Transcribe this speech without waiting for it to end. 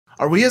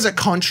Are we as a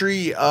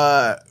country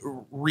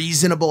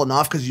reasonable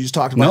enough? Because you just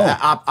talked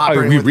about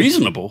are we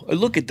reasonable?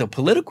 Look at the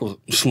political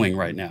swing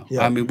right now.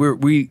 Yeah. I mean,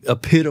 we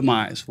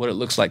epitomize what it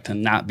looks like to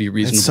not be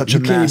reasonable. It's such you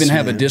a can't mess, even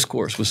have man. a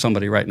discourse with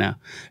somebody right now.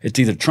 It's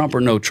either Trump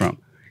or no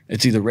Trump.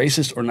 It's either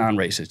racist or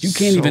non-racist. You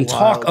can't even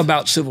talk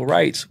about civil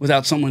rights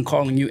without someone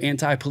calling you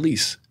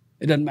anti-police.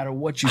 It doesn't matter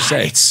what you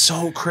say. It's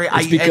so crazy.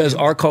 It's because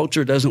our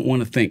culture doesn't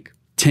want to think.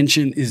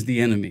 Tension is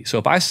the enemy. So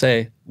if I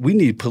say we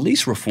need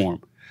police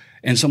reform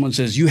and someone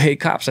says you hate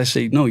cops, I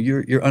say, no,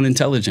 you're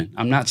unintelligent.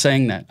 I'm not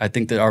saying that. I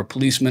think that our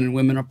policemen and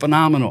women are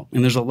phenomenal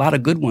and there's a lot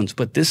of good ones,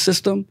 but this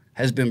system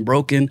has been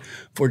broken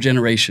for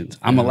generations.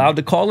 I'm allowed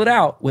to call it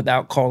out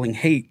without calling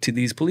hate to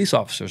these police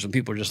officers. And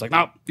people are just like,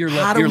 no, you're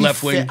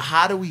left wing.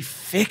 How do we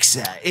fix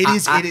that?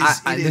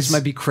 This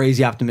might be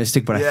crazy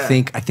optimistic, but I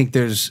think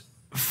there's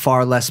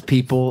far less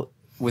people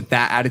with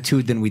that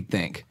attitude than we'd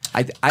think.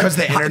 Because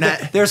the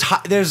internet,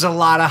 there's a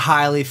lot of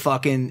highly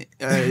fucking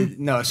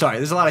there's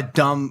a lot of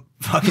dumb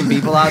fucking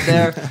people out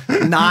there,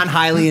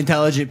 non-highly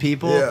intelligent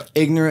people,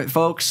 ignorant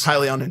folks,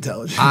 highly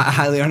unintelligent,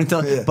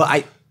 Yeah.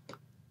 But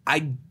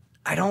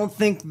I don't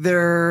think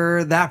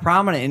they're that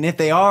prominent, and if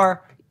they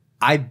are,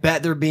 I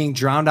bet they're being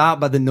drowned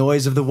out by the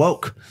noise of the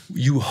woke.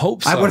 You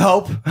hope so. I would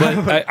hope.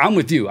 But I'm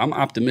with you. I'm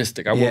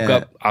optimistic. I woke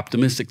up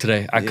optimistic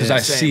today because I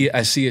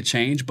see a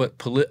change, but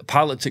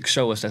politics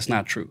show us that's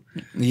not true.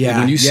 Yeah.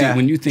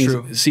 When you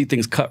see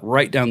things cut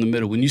right down the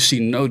middle, when you see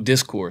no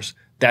discourse,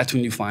 that's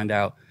when you find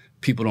out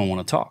people don't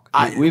want to talk.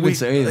 We've been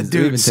saying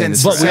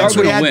this. But we are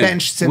going to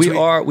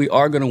win. We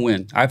are going to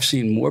win. I've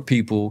seen more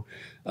people,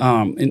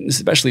 and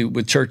especially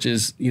with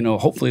churches,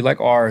 hopefully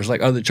like ours,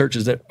 like other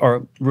churches that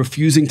are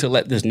refusing to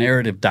let this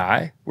narrative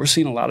die. We're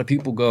seeing a lot of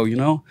people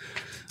go,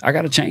 I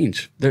got to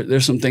change.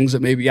 There's some things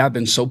that maybe I've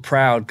been so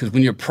proud, because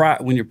when you're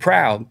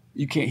proud,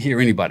 you can't hear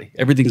anybody.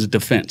 Everything's a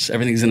defense.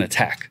 Everything's an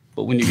attack.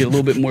 But when you get a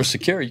little bit more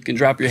secure, you can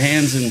drop your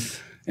hands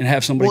and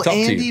have somebody talk to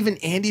you.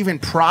 Even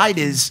pride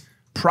is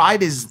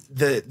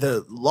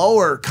the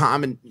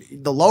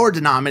lower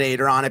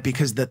denominator on it,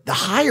 because the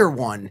higher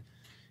one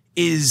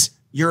is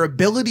your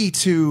ability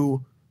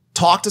to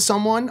talk to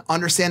someone,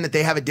 understand that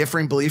they have a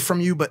differing belief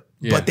from you, but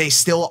they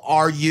still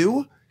are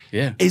you,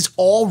 is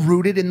all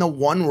rooted in the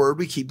one word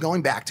we keep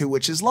going back to,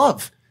 which is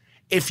love.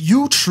 If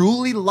you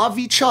truly love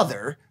each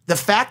other, the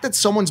fact that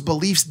someone's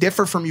beliefs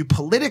differ from you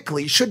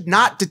politically should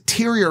not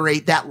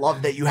deteriorate that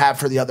love that you have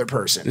for the other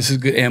person. This is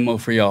good ammo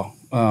for y'all.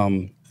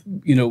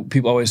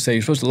 People always say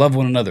you're supposed to love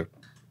one another.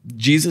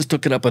 Jesus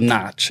took it up a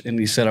notch and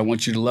he said, I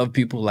want you to love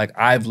people like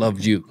I've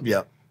loved you.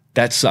 Yep.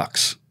 That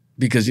sucks.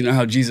 Because you know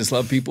how Jesus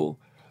loved people?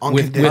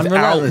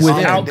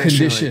 Without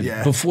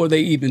condition, before they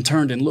even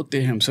turned and looked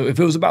at him. So if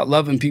it was about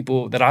loving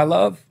people that I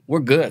love, we're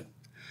good.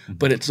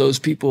 But it's those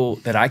people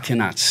that I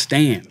cannot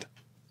stand.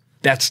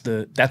 That's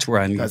where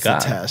I need God.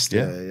 That's the test.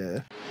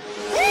 Yeah.